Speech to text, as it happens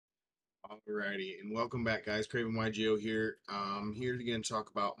Alrighty, and welcome back, guys. Craven YGO here. Here again to talk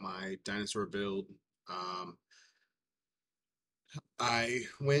about my dinosaur build. Um, I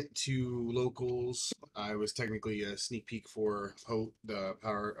went to locals. I was technically a sneak peek for the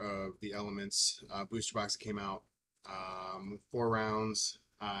Power of the Elements booster box that came out. 4 rounds.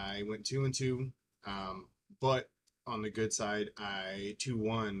 I went 2-2. But on the good side, I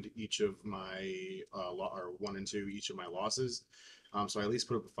 2-1 each of my or 1-2 each of my losses. So I at least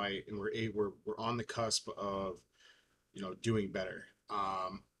put up a fight, and we're on the cusp of doing better.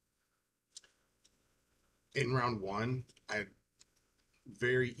 In round one, I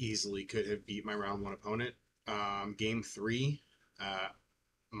very easily could have beat my round one opponent. Game three, uh,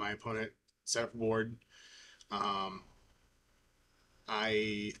 my opponent set up a board. Um,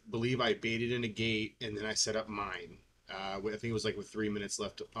 I believe I baited in a gate and then I set up mine. I think it was like with 3 minutes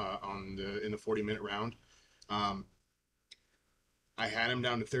left on the in the 40-minute round. Um, I had him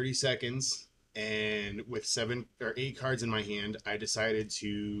down to 30 seconds, and with 7 or 8 cards in my hand, I decided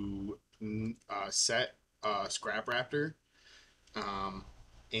to set Scrap Raptor. Um,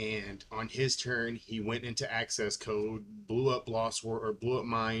 and on his turn, he went into access code, blew up Lost War or blew up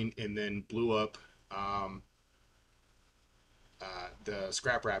mine, and then blew up um, the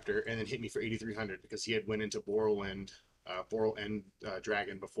Scrap Raptor, and then hit me for 8,300 because he had went into Boral End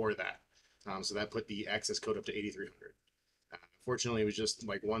Dragon before that. So that put the access code up to 8,300. Fortunately, it was just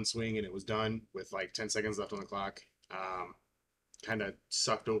like one swing and it was done with like 10 seconds left on the clock. Kind of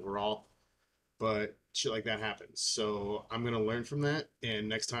sucked overall, but shit like that happens. So I'm gonna learn from that, and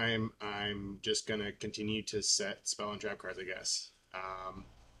next time I'm just gonna continue to set spell and trap cards, I guess.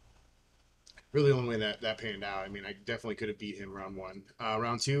 Really, the only way that panned out. I mean, I definitely could have beat him round one.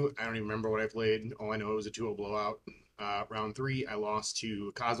 Round two, I don't even remember what I played. All I know it was a 2-0 blowout. Round three, I lost to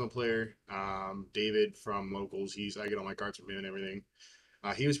a Cosmo player, David from locals. I get all my cards from him and everything.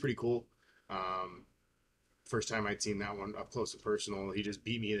 He was pretty cool. Um, First time I'd seen that one up close and personal. He just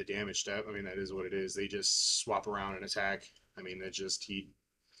beat me in the damage step. I mean, that is what it is. They just swap around and attack. I mean, he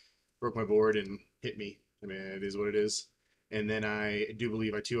broke my board and hit me. I mean, it is what it is. And then I do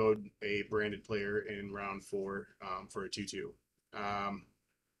believe I 2-0'd a branded player in round four for a 2-2. Um,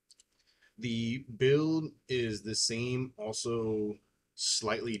 the build is the same, also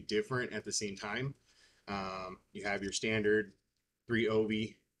slightly different at the same time. You have your standard 3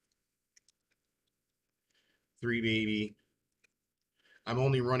 Ovi, 3 baby. I'm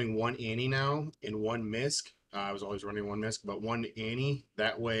only running one Annie now and one Misk. I was always running one Misk, but one Annie.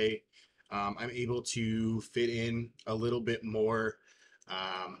 That way, I'm able to fit in a little bit more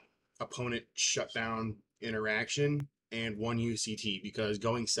um, opponent shutdown interaction and one UCT because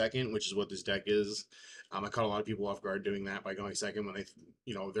going second, which is what this deck is, I caught a lot of people off guard doing that by going second when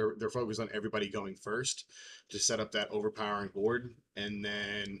they're focused on everybody going first to set up that overpowering board, and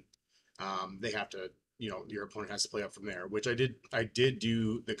then they have to your opponent has to play up from there, which I did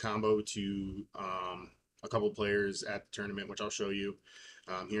do the combo to a couple players at the tournament, which I'll show you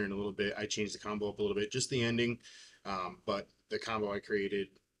here in a little bit. I changed the combo up a little bit, just the ending, but the combo I created,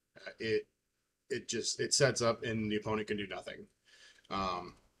 it sets up and the opponent can do nothing.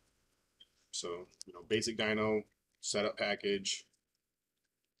 um, so basic dino setup package.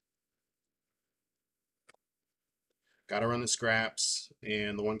 Got to run the scraps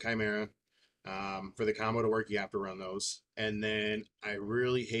and the one chimera. For the combo to work, you have to run those. And then I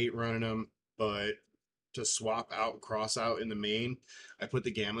really hate running them, but to swap out cross out in the main, I put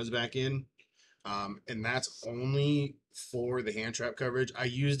the gammas back in. And that's only for the hand trap coverage. I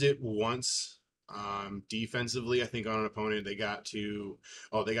used it once defensively, I think on an opponent.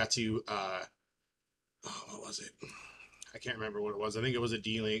 What was it? I can't remember what it was. I think it was a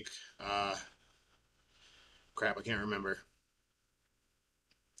D Link. Uh, Crap, I can't remember.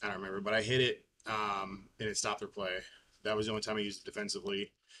 I don't remember, but I hit it and it stopped their play. That was the only time I used it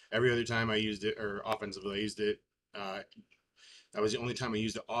defensively. Every other time I used it, or offensively, I used it. Uh, that was the only time I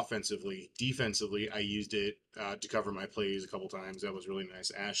used it offensively. Defensively, I used it to cover my plays a couple times. That was really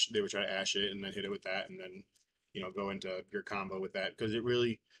nice. They would try to ash it and then hit it with that, and then go into your combo with that because it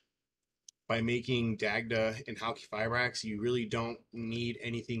really, by making Dagda and Halki you really don't need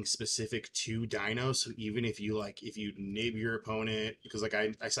anything specific to Dino. So even if you nib your opponent, because like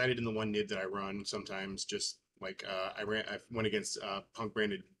I cited in the one nib that I run sometimes, just like I went against Punk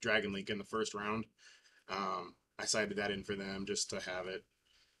branded Dragon Link in the first round. I cited that in for them just to have it.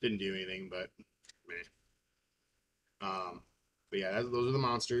 Didn't do anything, but meh. Um, but yeah, those are the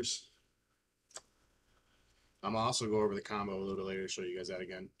monsters. I'm also go over the combo a little bit later to show you guys that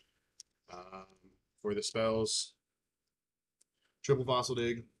again. Um, for the spells, triple fossil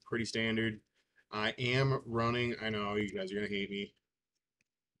dig, pretty standard. I am running. I know you guys are gonna hate me.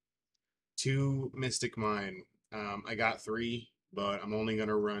 two Mystic Mine. I got three, but I'm only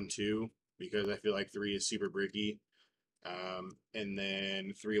gonna run two because I feel like three is super bricky. And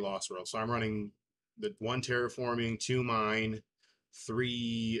then three Lost Worlds. So I'm running the one terraforming, two mine,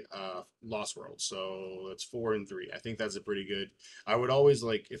 three Lost Worlds. So that's four and three. I think that's a pretty good. I would always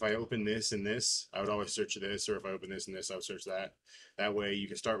like if I open this and this, I would always search this, or if I open this and this, I would search that. That way you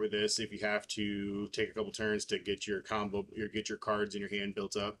can start with this if you have to take a couple turns to get your combo, or get your cards in your hand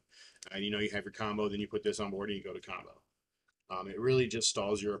built up, and you know you have your combo. Then you put this on board and you go to combo. It really just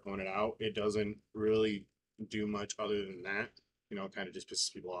stalls your opponent out. It doesn't really do much other than that. You know, it kind of just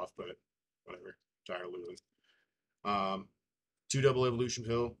pisses people off, but whatever. Tired of losing. Um, two double evolution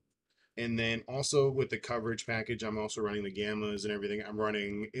pill. And then also with the coverage package, I'm also running the gammas and everything. I'm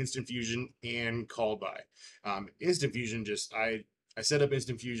running instant fusion and called by. Instant fusion just I set up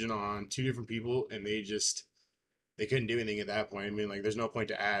instant fusion on two different people and they couldn't do anything at that point. I mean, like, there's no point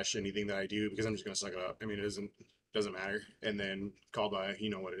to Ash anything that I do because I'm just gonna suck it up. I mean, it doesn't matter. And then called by, you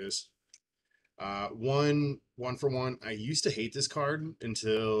know what it is. One for one. I used to hate this card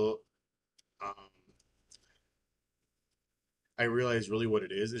until um, I realized really what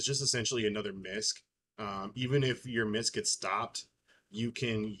it is. It's just essentially another misc. Even if your misc gets stopped, you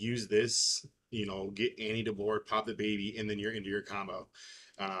can use this. You know, get Annie to board, pop the baby, and then you're into your combo.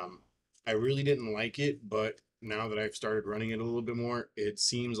 Um, I really didn't like it, but now that I've started running it a little bit more, it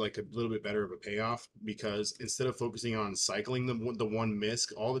seems like a little bit better of a payoff because instead of focusing on cycling the one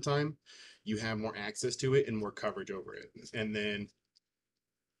misc all the time, you have more access to it and more coverage over it. And then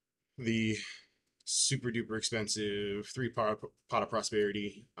the super duper expensive pot of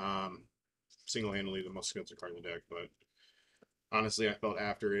prosperity. Single handedly the most expensive card in the deck, but honestly, I felt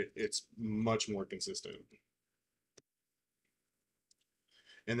after it, it's much more consistent.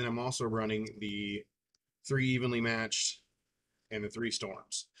 And then I'm also running the three evenly matched and the three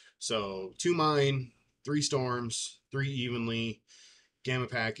storms. So two mine, three storms, three evenly, gamma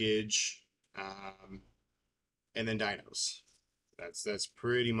package, um, and then dinos. That's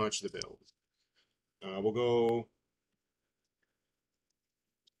pretty much the build. We'll go.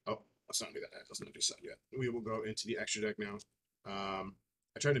 Oh, let's not do that. Let's not do that yet. We will go into the extra deck now.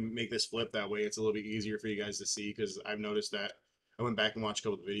 I tried to make this flip that way. It's a little bit easier for you guys to see because I've noticed that I went back and watched a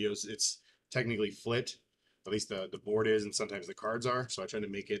couple of videos. It's technically flipped, at least the board is, and sometimes the cards are. So I tried to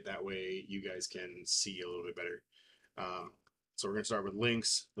make it that way you guys can see a little bit better. Um, so we're gonna start with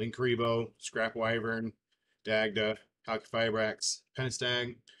Lynx, Linkuriboh, Scrap Wyvern, Dagda, Halqifibrax,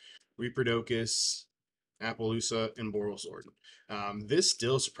 Penistag, Reaper Appaloosa, and Boral Sword. This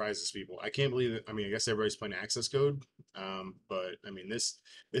still surprises people. I can't believe it. I mean, I guess everybody's playing access code, but I mean this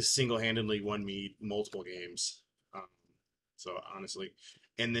single handedly won me multiple games. Um, so honestly,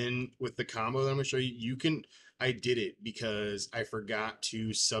 and then with the combo that I'm gonna show you, you can. I did it because I forgot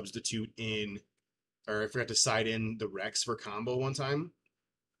to substitute in, or I forgot to side in the Rex for combo one time.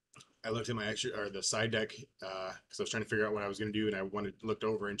 I looked at my extra or the side deck because I was trying to figure out what I was going to do, and I wanted looked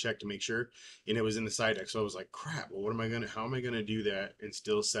over and checked to make sure, and it was in the side deck. So I was like, "Crap! Well, what am I gonna? How am I gonna do that and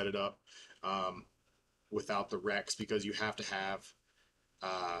still set it up um, without the Rex? Because you have to have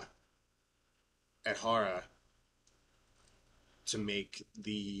uh, Adhara to make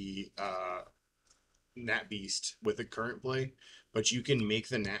the Nat Beast with the current play, but you can make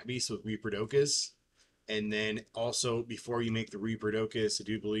the Nat Beast with Reaperdocus, and then also before you make the Reaperdocus, I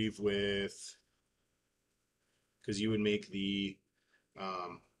do believe with because you would make the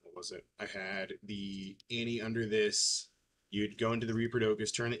what was it? I had the Annie under this. You'd go into the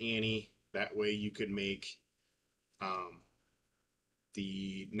Reaperdocus, turn the Annie. That way you could make um,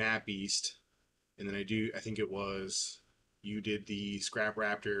 the Nat Beast. And then I think it was, you did the Scrap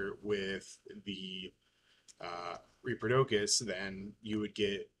Raptor with the Reaperdocus. Then you would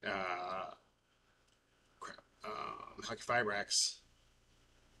get Hockey Fibrax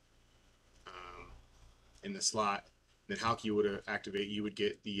um, in the slot. Then Halki would activate. You would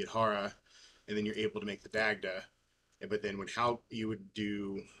get the Adhara, and then you're able to make the Dagda. But then when how you would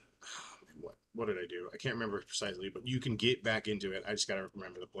do what did I do? I can't remember precisely, but you can get back into it. I just gotta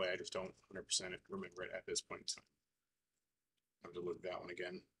remember the play. I just don't 100% remember it at this point in time. I have to look at that one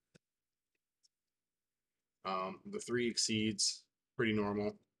again. The three exceeds pretty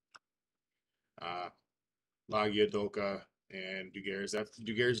normal. Uh, Lagia, Dolka, and Dugares. That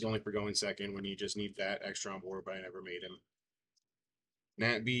Dugares is only for going second when you just need that extra on board, but I never made him.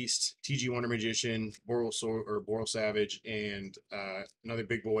 Nat Beast, TG Wonder Magician, Boral Savage, and another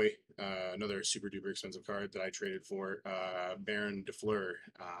big boy, another super duper expensive card that I traded for, Baron DeFleur.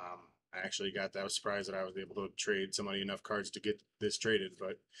 I actually got that. I was surprised that I was able to trade somebody enough cards to get this traded,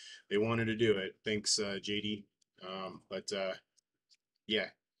 but they wanted to do it. Thanks, JD. But yeah,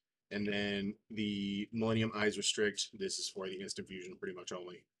 And then the Millennium Eyes Restrict, this is for the instant fusion pretty much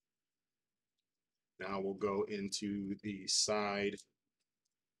only. Now we'll go into the side.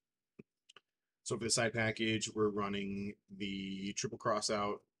 So for the side package, we're running the triple cross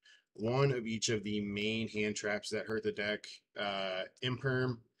out, one of each of the main hand traps that hurt the deck,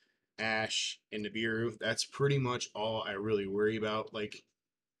 Imperm, Ash, and Nibiru. That's pretty much all I really worry about. Like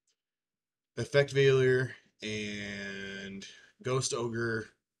Effect Veiler and Ghost Ogre,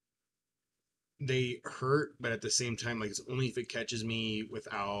 they hurt, but at the same time, like it's only if it catches me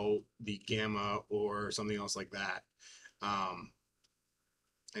without the Gamma or something else like that. Um,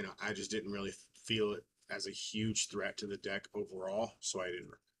 I just didn't really feel it as a huge threat to the deck overall, so I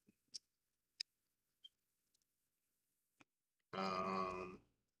didn't. Um,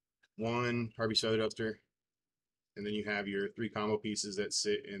 One Harvey Featherduster, and then you have your three combo pieces that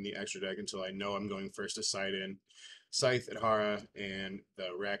sit in the extra deck until I know I'm going first to side in Scythe, Adhara, and the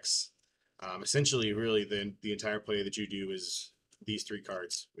Rex. Essentially, really, the entire play that you do is these three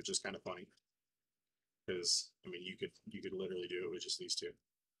cards, which is kind of funny because I mean you could literally do it with just these two.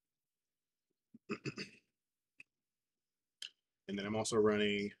 And then I'm also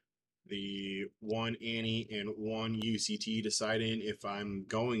running the one Annie and one UCT to side in if I'm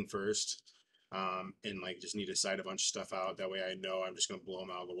going first, and like just need to side a bunch of stuff out. That way I know I'm just gonna blow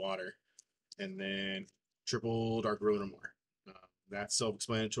them out of the water. And then triple Dark Rotomore. Uh, that's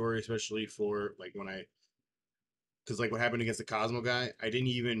self-explanatory, especially for like when I, because like what happened against the Cosmo guy, I didn't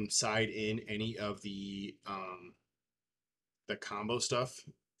even side in any of the combo stuff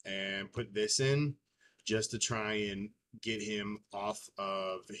and put this in just to try and get him off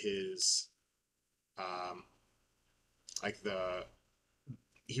of his um like the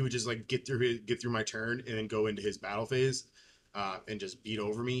he would just like get through my turn and then go into his battle phase and just beat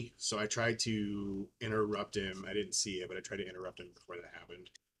over me. So I tried to interrupt him. I didn't see it, but I tried to interrupt him before that happened.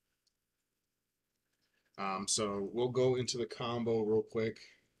 So we'll go into the combo real quick.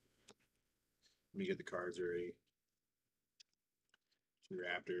 Let me get the cards ready.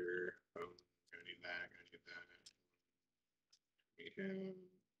 Raptor. Gonna need that. Gonna need that. Need him.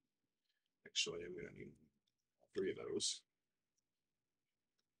 Actually, I'm gonna need all three of those.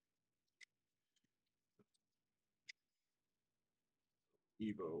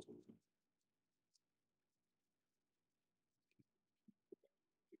 Evo.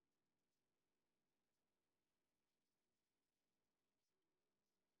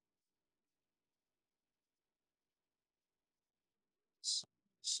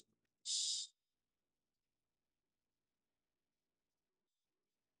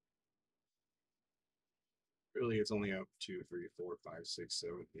 Really, it's only a 2, 3, 4, 5, 6,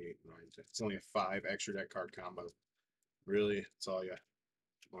 7, 8, 9, 10. It's only a five extra deck card combo. Really, that's all you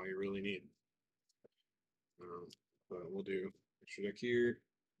really need. Um, but we'll do extra deck here.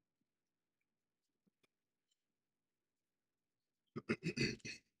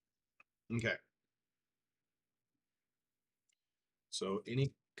 Okay. So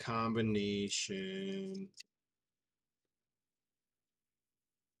any combination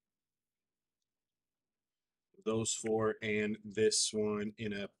of those four and this one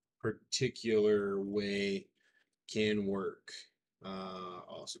in a particular way can work. I'll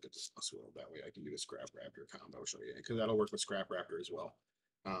also get this well, that way I can do the Scrap Raptor combo show you because that'll work with Scrap Raptor as well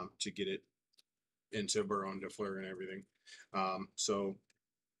to get it into Baron de Fleur and everything. So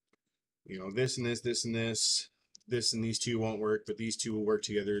this and this, this and this and these two won't work, but these two will work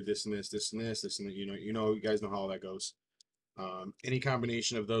together. This and this and this and you guys know how all that goes. Any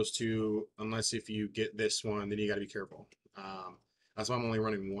combination of those two, unless if you get this one, then you got to be careful. That's why I'm only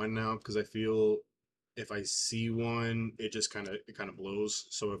running one now because I feel if I see one, it kind of blows.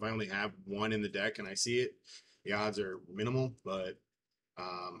 So if I only have one in the deck and I see it, the odds are minimal. But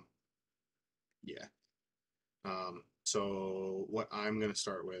um, yeah. So what I'm gonna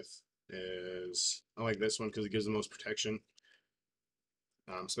start with is I like this one because it gives the most protection.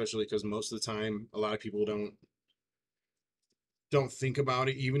 Especially because most of the time, a lot of people don't think about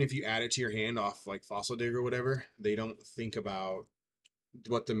it. Even if you add it to your hand off like Fossil Dig or whatever, they don't think about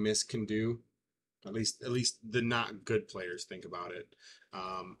what the mist can do. At least the not good players think about it.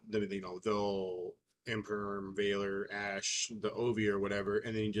 They'll Imperm, Veiler, Ash, the Ovi or whatever,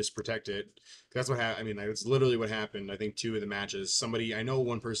 and then you just protect it. That's what happened. I mean, that's literally what happened. I think two of the matches. I know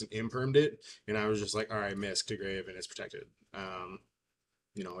one person Impermed it, and I was just like, all right, Mist to Grave, and it's protected.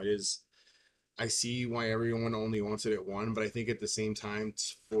 It is. I see why everyone only wants it at one, but I think at the same time,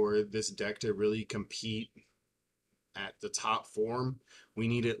 for this deck to really compete at the top form, we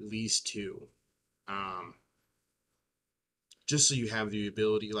need at least two. Um, just so you have the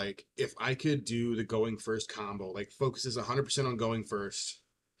ability, like if I could do the going first combo, like focuses 100% on going first,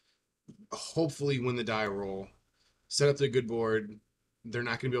 hopefully win the die roll, set up the good board. They're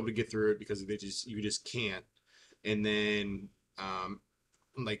not going to be able to get through it because you just can't. And then um,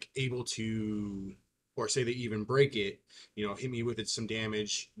 like able to, or say they even break it, hit me with it some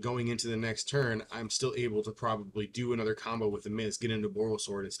damage going into the next turn. I'm still able to probably do another combo with the miss, get into Boral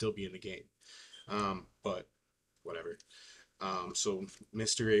Sword, and still be in the game. But whatever. So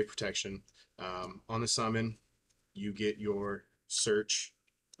Mystery Protection. On the summon, you get your search.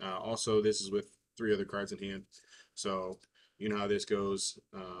 Also, this is with 3 other cards in hand. So you know how this goes.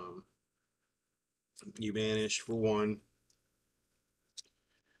 You banish for 1,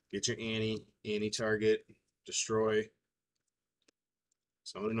 get your Annie target, destroy,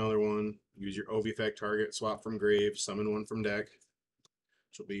 summon another one, use your OV effect target, swap from grave, summon 1 from deck,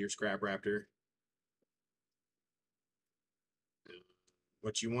 which will be your Scrap Raptor.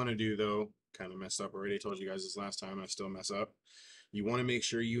 What you want to do though, kind of messed up already. I told you guys this last time, I still mess up. You want to make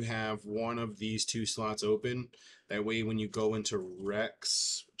sure you have one of these 2 slots open. That way, when you go into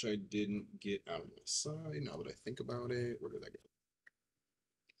Rex, which I didn't get out of my side, now that I think about it, where did that go?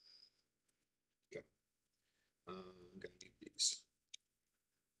 Okay. I'm gonna need these.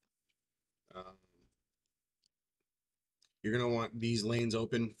 Um, you're gonna want these lanes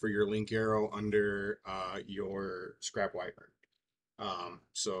open for your link arrow under your Scrap Wyvern.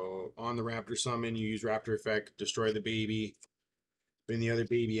 So on the Raptor summon, you use Raptor effect, destroy the baby, bring the other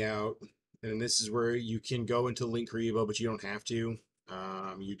baby out, and this is where you can go into Link Revo, but you don't have to.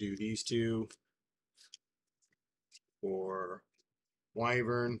 You do these 2 for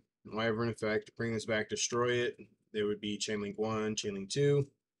Wyvern effect, bring this back, destroy it. There would be Chainlink 1, Chainlink 2.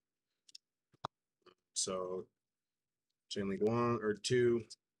 So Chainlink 1 or 2,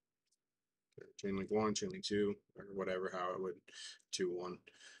 Chainlink 1, Chainlink 2, or whatever, how it would 2, 1.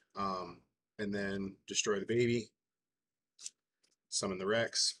 And then destroy the baby, summon the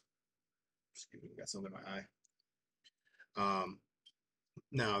Rex. Excuse me, got something in my eye.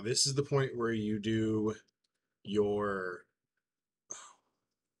 Now this is the point where you do your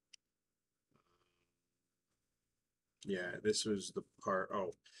yeah, this was the part.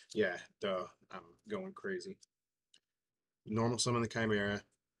 Oh, yeah, duh. I'm going crazy. Normal summon the Chimera.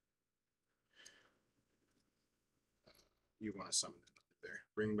 You want to summon it there.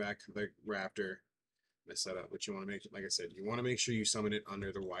 Bring back the Raptor. Mess that up. But you want to make, like I said, you want to make sure you summon it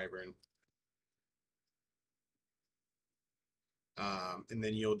under the Wyvern. And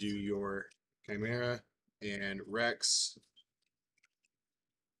then you'll do your Chimera and Rex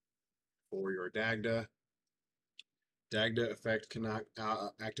for your Dagda. Dagda effect cannot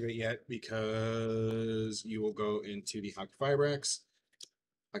activate yet because you will go into the Hakifibrax.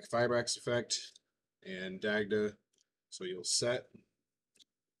 Hakifibrax effect and Dagda. So you'll set,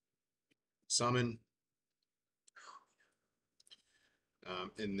 summon,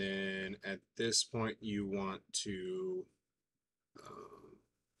 and then at this point you want to.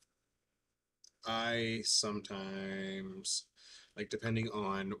 I sometimes, like, depending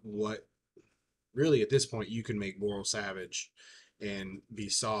on what, really at this point you can make Moral Savage and be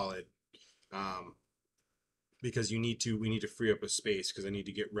solid. Um, because we need to free up a space because I need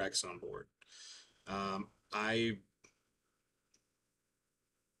to get Rex on board. I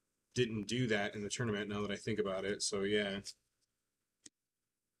didn't do that in the tournament now that I think about it. So yeah,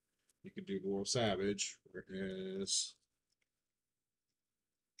 you could do Moral Savage, whereas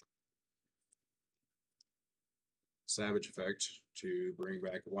Savage effect to bring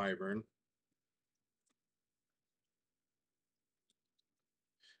back Wyvern.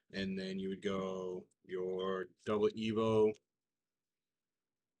 And then you would go your double Evo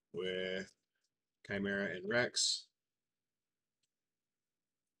with Chimera and Rex.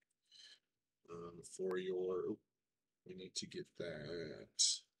 For your, we need to get that.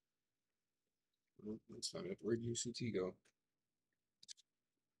 Oh, that's not it. Where'd UCT go?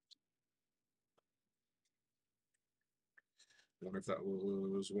 I wonder if that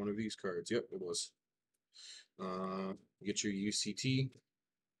was one of these cards. Yep, it was. Get your UCT,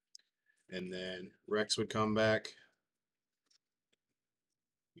 and then Rex would come back.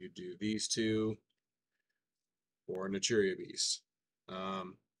 You do these 2 for Naturia Beast.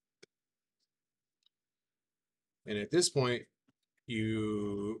 And at this point,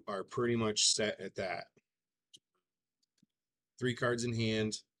 you are pretty much set at that. 3 cards in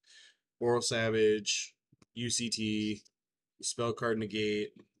hand, Oral Savage, UCT, spell card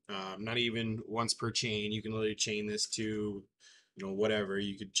negate. Not even once per chain. You can literally chain this to, whatever.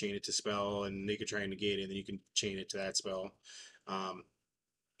 You could chain it to spell, and they could try and negate it, and then you can chain it to that spell.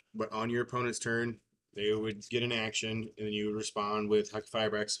 But on your opponent's turn, they would get an action, and then you would respond with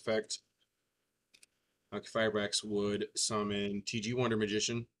Hakifibrax effect. Hakifibrax would summon TG Wonder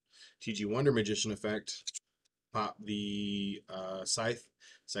Magician. TG Wonder Magician effect, pop the Scythe.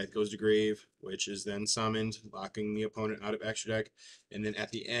 Scythe goes to grave, which is then summoned, locking the opponent out of extra deck. And then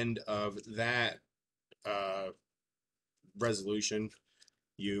at the end of that uh, resolution,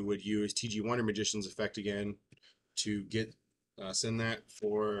 you would use TG Wonder Magician's effect again to get send that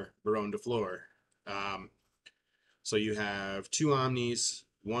for Baron de Fleur. Um, so you have two Omnis,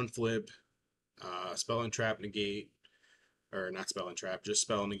 one flip, spell and trap negate, or not spell and trap, just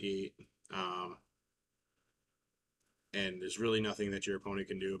spell negate. Um, and there's really nothing that your opponent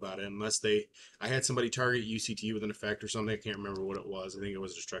can do about it unless they. I had somebody target UCT with an effect or something. I can't remember what it was. I think it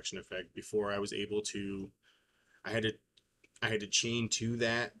was a destruction effect. Before I was able to, I had to, I had to chain to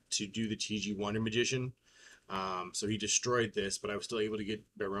that to do the TG Wonder Magician. So he destroyed this, but I was still able to get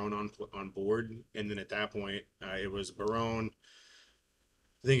Baron on board. And then at that point, it was Baron.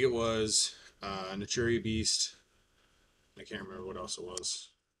 I think it was Naturia Beast. I can't remember what else it was.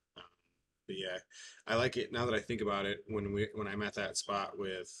 But yeah, I like it now that I think about it. When I'm at that spot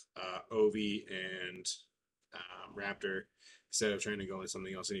with Ovi and Raptor, instead of trying to go into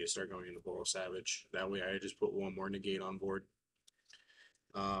something else, I need to start going into Boral Savage. That way, I just put one more negate on board.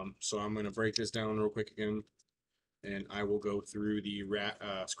 So I'm gonna break this down real quick again, and I will go through the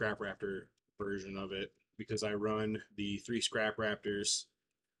Scrap Raptor version of it because I run the 3 Scrap Raptors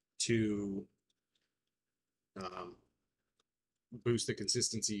to um, boost the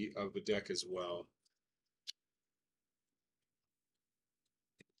consistency of the deck as well.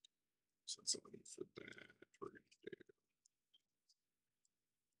 So somebody for that. We're gonna do.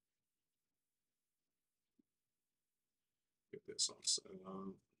 Get this all set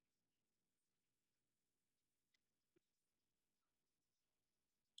up.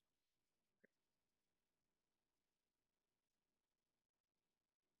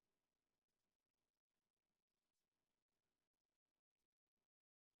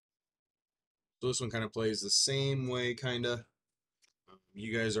 So this one kind of plays the same way, kind of.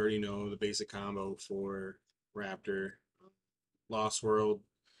 You guys already know the basic combo for Raptor. Lost World,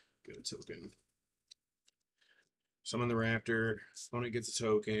 get a token. Summon the Raptor. Opponent gets a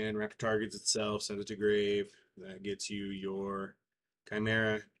token. Raptor targets itself, sends it to grave. That gets you your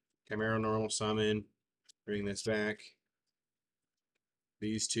Chimera. Chimera normal summon. Bring this back.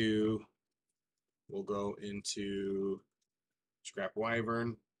 These two will go into Scrap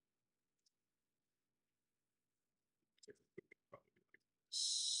Wyvern.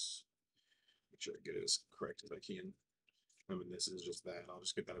 Make sure I get it as correct as I can. I mean, this is just that. I'll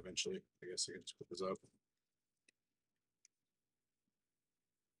just get that eventually. I guess I can just put this up.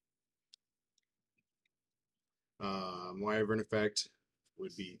 Wyvern effect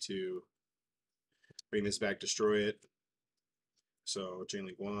would be to bring this back, destroy it. So chain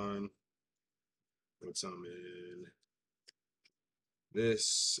link 1 would summon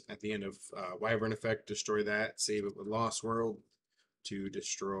this at the end of Wyvern effect, destroy that, save it with Lost World to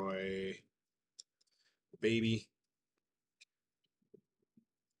destroy Baby.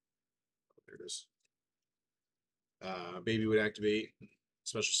 There it is. Baby would activate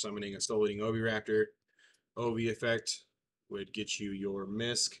special summoning a Stolen Oviraptor. Ovi effect would get you your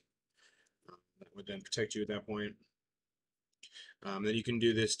Misk. That would then protect you at that point. Then you can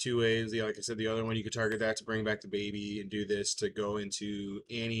do this 2 ways. Like I said, the other one you could target that to bring back the baby and do this to go into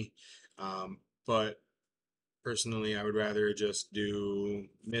Annie. But personally, I would rather just do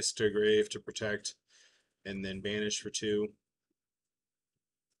Mist to Grave to protect and then Banish for 2.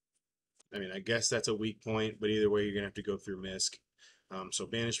 I mean, I guess that's a weak point, but either way, you're going to have to go through Misk. So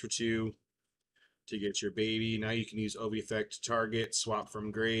Banish for 2 to get your baby. Now you can use Obi effect to target, swap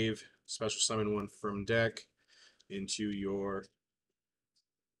from Grave, special summon 1 from deck into your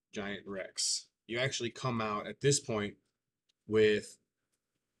Giant Rex. You actually come out at this point with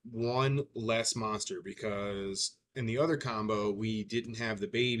 1 less monster because in the other combo we didn't have the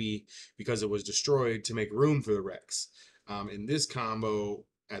baby because it was destroyed to make room for the Rex. In this combo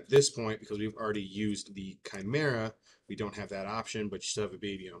at this point, because we've already used the Chimera, we don't have that option, but you still have a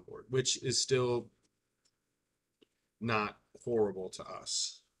baby on board, which is still not horrible to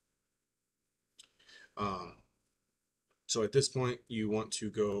us. Um, so at this point, you want to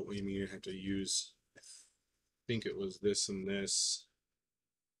go, I mean, you have to use, I think it was this and this.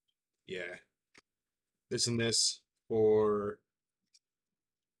 Yeah. This and this for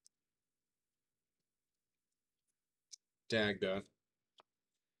Dagda.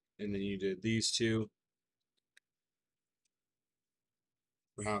 And then you did these 2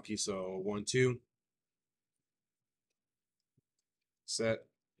 for Hockey. So 1, 2. Set.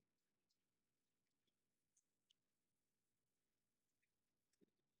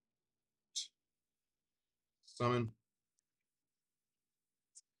 Summon.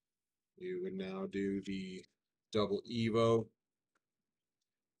 You would now do the double Evo,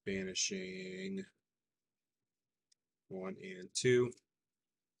 banishing 1 and 2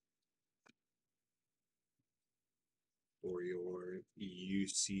 for your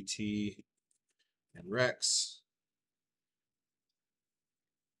UCT and Rex.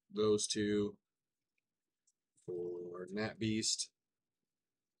 Those two for Nat Beast.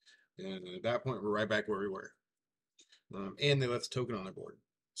 And at that point, we're right back where we were. And they left a token on their board.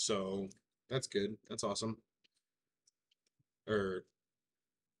 So that's good. That's awesome. Or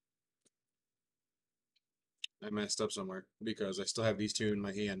I messed up somewhere because I still have these two in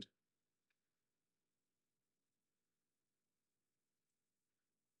my hand.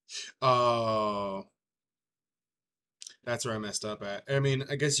 Oh, that's where I messed up at. I mean,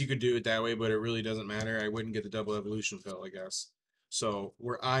 I guess you could do it that way, but it really doesn't matter. I wouldn't get the double evolution fill, I guess. So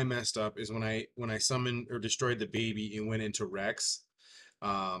where I messed up is when I summoned or destroyed the baby and went into Rex.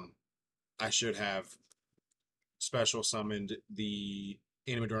 Um, I should have special summoned the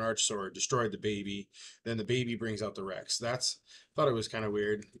Animadorn Archosaur, destroyed the baby, then the baby brings out the Rex. That's thought it was kind of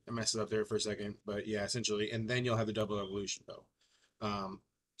weird. I messed it up there for a second, but yeah, essentially, and then you'll have the double evolution though.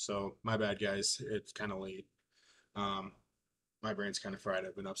 So my bad, guys. It's kind of late. Um, my brain's kind of fried.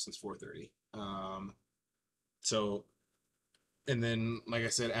 I've been up since 4:30. So and then like I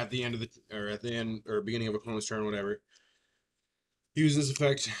said, at the end of the or at the end or beginning of opponent's turn, whatever, use this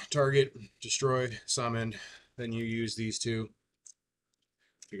effect, target, destroy, summon. Then you use these two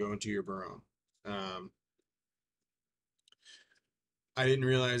to go into your Barone. Um, I didn't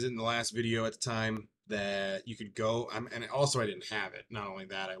realize it in the last video at the time that you could go. And also I didn't have it. Not only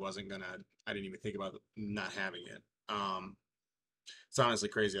that, I didn't even think about not having it. It's honestly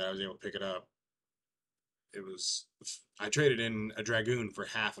crazy that I was able to pick it up. It was I traded in a Dragoon for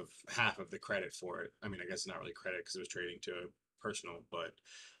half of the credit for it. I mean, I guess not really credit because it was trading to a personal, but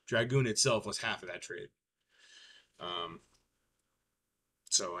Dragoon itself was half of that trade. Um,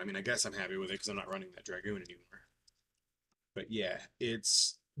 so I mean, I guess I'm happy with it because I'm not running that Dragoon anymore. But yeah,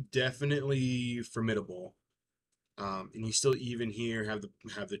 it's definitely formidable. And you still even here have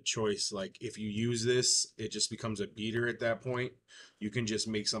the choice. Like if you use this, it just becomes a beater at that point. You can just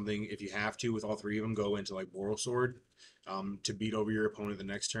make something if you have to with all three of them go into like Boral Sword to beat over your opponent the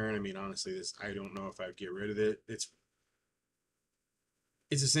next turn. I mean, honestly, this I don't know if I'd get rid of it. It's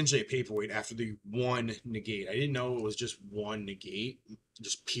essentially a paperweight after the one negate. I didn't know it was just one negate,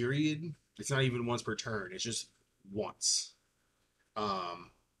 just period. It's not even once per turn. It's just once.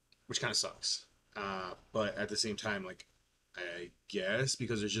 Um, which kind of sucks. But at the same time, like I guess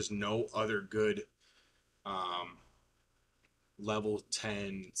because there's just no other good um, level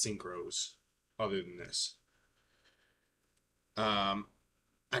 10 synchros other than this. Um,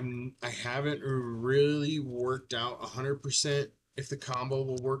 I haven't really worked out 100% if the combo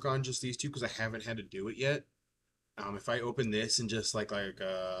will work on just these two because I haven't had to do it yet. If I open this and just a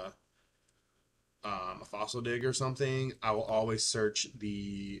fossil dig or something, I will always search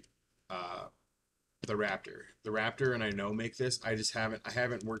uh, the Raptor. The Raptor and I know make this. I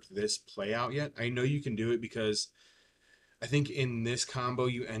haven't worked this play out yet. I know you can do it because I think in this combo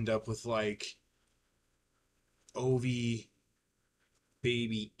you end up with like Ovi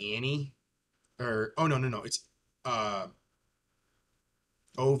baby Annie or oh no, it's uh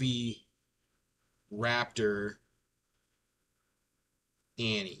Ovi Raptor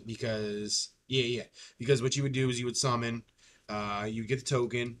Annie because what you would do is you would summon you get the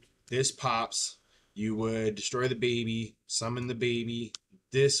token, this pops, you would destroy the baby, summon the baby,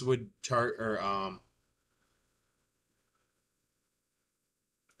 this would chart or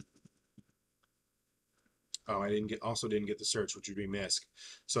Oh, I didn't get the search, which would be Misk.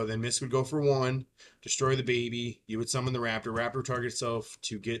 So then Misk would go for one, destroy the baby. You would summon the Raptor. Raptor target itself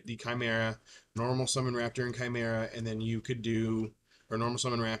to get the Chimera. Normal summon Raptor and Chimera, and then you could do or normal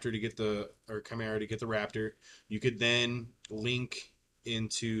summon Raptor to get the or Chimera to get the Raptor. You could then link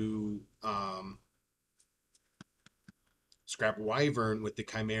into Scrap Wyvern with the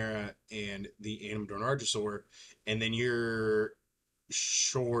Chimera and the Animadorn Archosaur, and then you're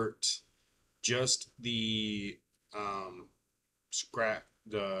short just the um, scrap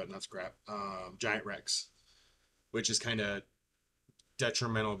the not scrap giant Rex, which is kind of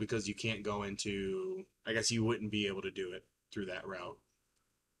detrimental because you can't go into. I guess you wouldn't be able to do it through that route.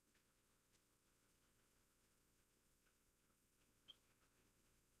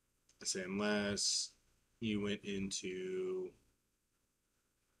 I say unless you went into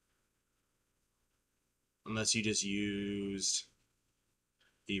unless you just used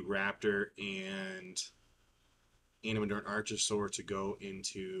the Raptor and Animadorn Archosaur to go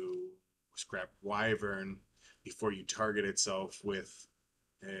into Scrap Wyvern before you target itself with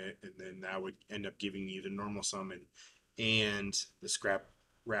and then that would end up giving you the normal summon and the Scrap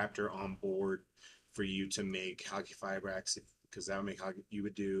Raptor on board for you to make Hockey Fibrax, because that would make Hockey, you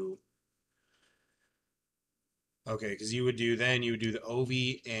would do, okay, because you would do the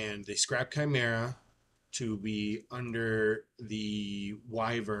Ovi and the Scrap Chimera to be under the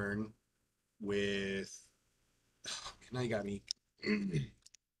Wyvern with, oh, now you got me.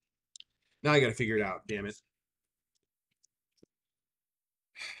 Now I got to figure it out, damn it.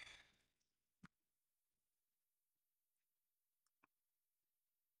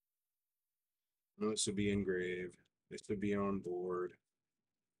 No, this would be engraved. This would be on board.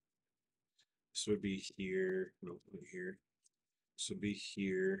 This would be here. No, not here. This would be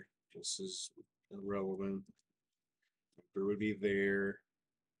here. This is irrelevant. It would be there.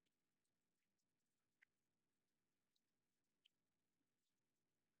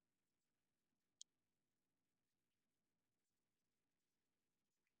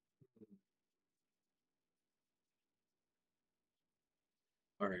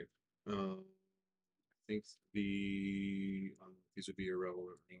 All right. I think these would be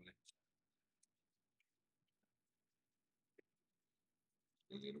irrelevant anyway.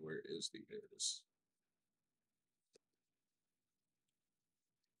 And then where is the is?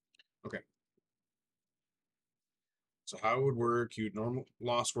 Okay. So how it would work? You'd normal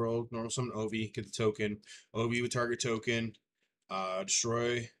Lost World, normal summon Ovi, get the token. Ovi would target token,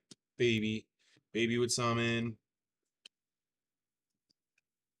 destroy baby. Baby would summon.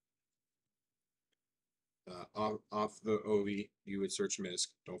 Off the Ovi, you would search Misk.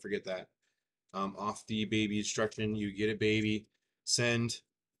 Don't forget that. Off the baby instruction, you get a baby. Send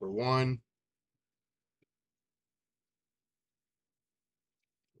for 1.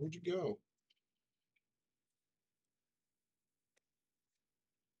 Where'd you go?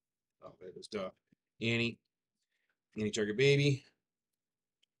 Oh, there it is. Duh. Annie. Annie target baby.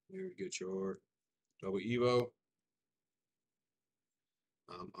 There we get your double Evo.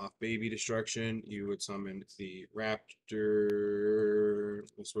 Off baby destruction, you would summon the Raptor.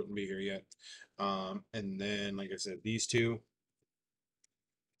 This wouldn't be here yet. And then, like I said, these two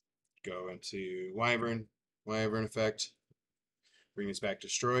go into Wyvern. Wyvern effect. Bring this back,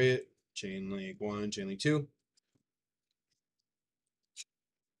 destroy it. Chain link 1, chain link 2.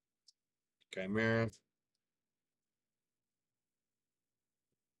 Chimera.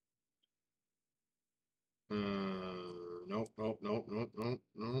 Nope, nope, nope, nope, nope,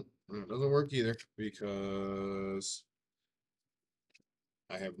 nope. It doesn't work either because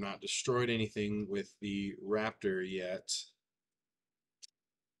I have not destroyed anything with the Raptor yet.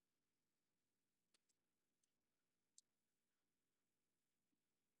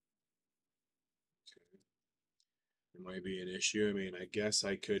 It might be an issue. I mean, I guess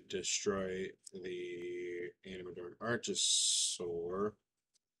I could destroy the Animadorn Archosaur,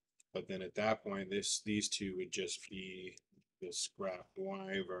 but then at that point, these two would just be the Scrap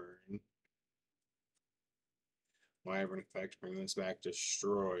Wyvern. Wyvern effect, bring this back,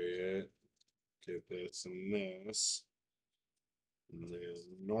 destroy it. Get this and this. And then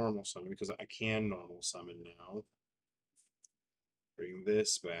normal summon, because I can normal summon now. Bring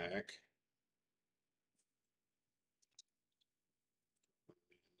this back.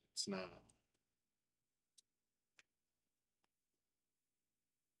 It's not.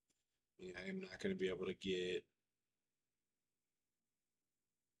 Yeah, I'm not going to be able to get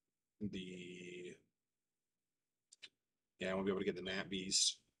the. Yeah, I won't be able to get the Nat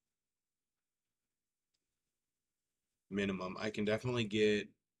Beast minimum. I can definitely get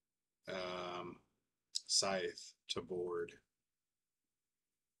Scythe to board,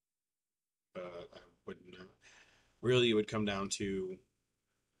 but I wouldn't. Really, it would come down to,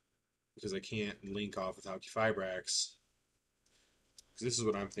 because I can't link off with Fibrax. Because this is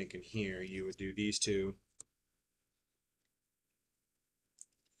what I'm thinking here. You would do these two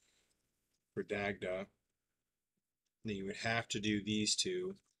for Dagda. Then you would have to do these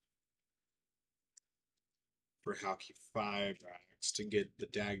two for Fibrax to get the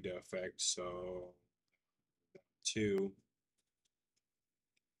Dagda effect. So 2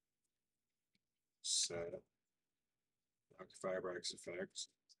 set Fibrax effect.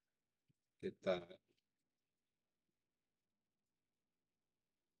 Get that.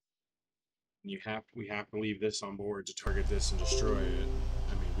 We have to leave this on board to target this and destroy it.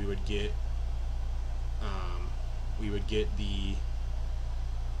 I mean, we would get the.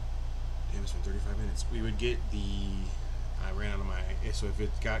 Damn, it's been 35 minutes. We would get the. I ran out of my. So if it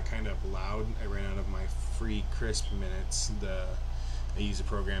got kind of loud, I ran out of my free crisp minutes. I use a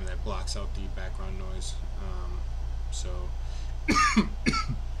program that blocks out the background noise. So.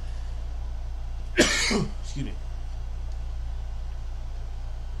 Excuse me.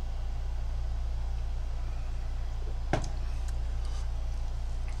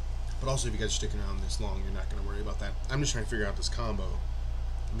 But also, if you guys are sticking around this long, you're not going to worry about that. I'm just trying to figure out this combo.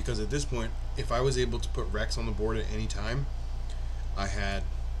 Because at this point, if I was able to put Rex on the board at any time, I had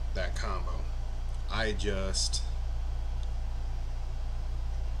that combo. I just...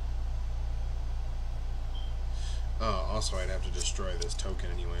 also, I'd have to destroy this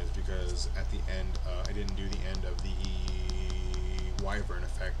token anyways, because at the end, I didn't do the end of the Wyvern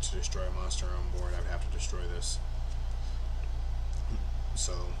effect to destroy a monster on board. I'd have to destroy this.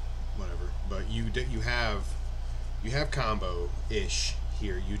 So, whatever. But you have combo-ish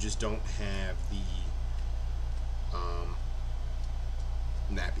here. You just don't have the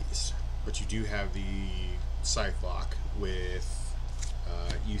Nappies. But you do have the Scythe lock with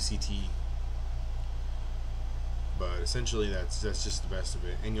UCT. But essentially, that's just the best of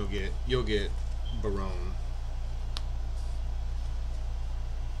it, and you'll get Barone.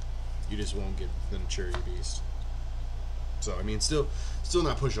 You just won't get the Naturia Beast. So I mean, still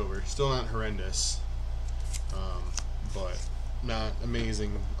not pushover, still not horrendous, but not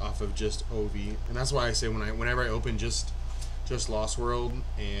amazing off of just OV. And that's why I say whenever I open just Lost World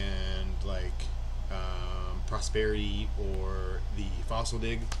and like Prosperity or the Fossil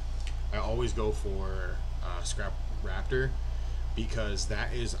Dig, I always go for Scrap Raptor, because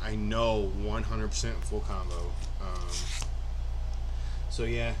that is, I know, 100% full combo. So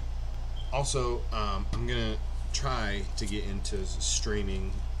yeah. Also, I'm gonna try to get into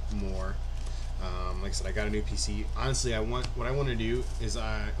streaming more. Like I said, I got a new PC. Honestly, what I want to do is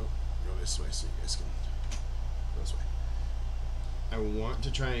go this way so you guys can go this way. I want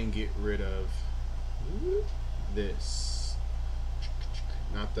to try and get rid of this,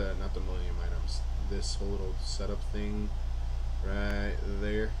 not the Millennium items. This whole little setup thing right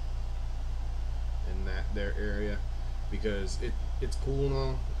there in that there area, because it's cool and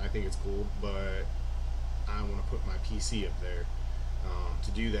all. I think it's cool, but I want to put my PC up there.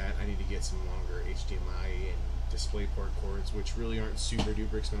 To do that, I need to get some longer HDMI and DisplayPort cords, which really aren't super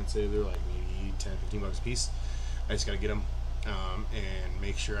duper expensive. They're like maybe 10-15 bucks a piece. I just gotta get them and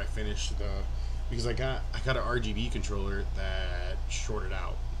make sure I finish because I got an RGB controller that shorted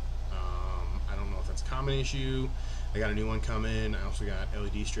out. I don't know if that's a common issue. I got a new one coming. I also got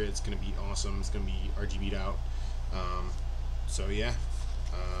LED strip. It's gonna be awesome. It's gonna be RGB'd out. So yeah,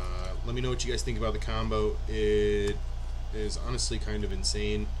 let me know what you guys think about the combo. It is honestly kind of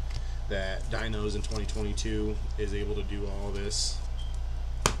insane that Dinos in 2022 is able to do all this.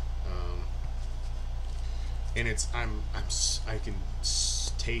 And I can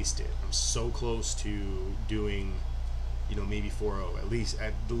taste it. I'm so close to doing, maybe 4-0,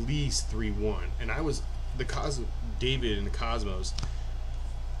 at the least 3-1. And I was David and the Cosmos.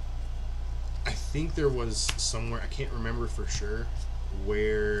 I think there was somewhere, I can't remember for sure,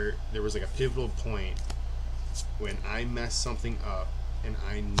 where there was like a pivotal point when I messed something up and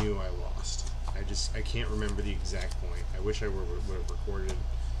I knew I lost. I can't remember the exact point. I wish I would have recorded.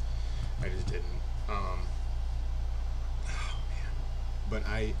 I just didn't. Oh man! But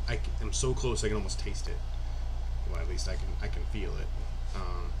I am so close. I can almost taste it. Well, at least I can feel it.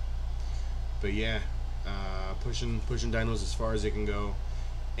 But yeah, pushing Dinos as far as it can go,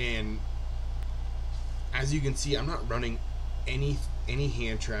 and as you can see, I'm not running any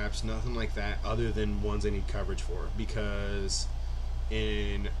hand traps, nothing like that, other than ones I need coverage for, because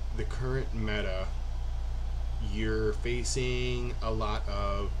in the current meta, you're facing a lot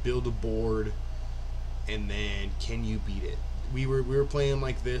of build a board and then can you beat it. We were playing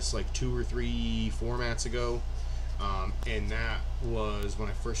like this like 2 or 3 formats ago, and that was when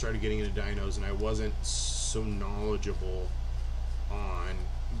I first started getting into Dinos, and I wasn't so knowledgeable on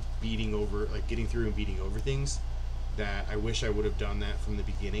getting through and beating over things, that I wish I would have done that from the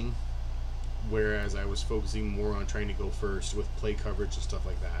beginning, whereas I was focusing more on trying to go first with play coverage and stuff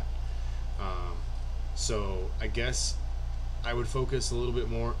like that. So I guess I would focus a little bit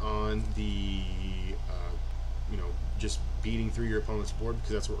more on the just beating through your opponent's board,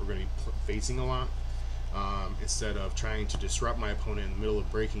 because that's what we're going to be facing a lot, instead of trying to disrupt my opponent in the middle of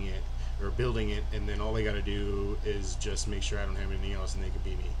breaking it or building it, and then all they got to do is just make sure I don't have anything else and they can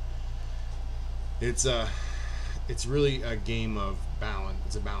beat me. It's really a game of balance.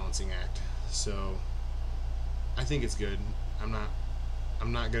 It's a balancing act. So I think it's good. I'm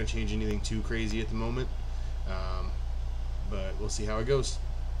not going to change anything too crazy at the moment, but we'll see how it goes.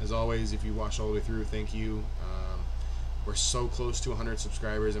 As always, if you watched all the way through, thank you. We're so close to 100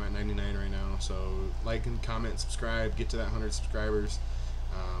 subscribers. I'm at 99 right now. So like and comment, subscribe, get to that 100 subscribers.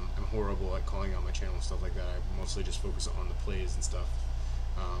 I'm horrible at calling out my channel and stuff like that. I mostly just focus on the plays and stuff.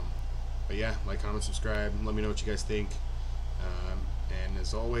 But yeah, like, comment, subscribe, let me know what you guys think. And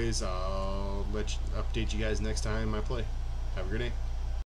as always, I'll update you guys next time I play. Have a good day.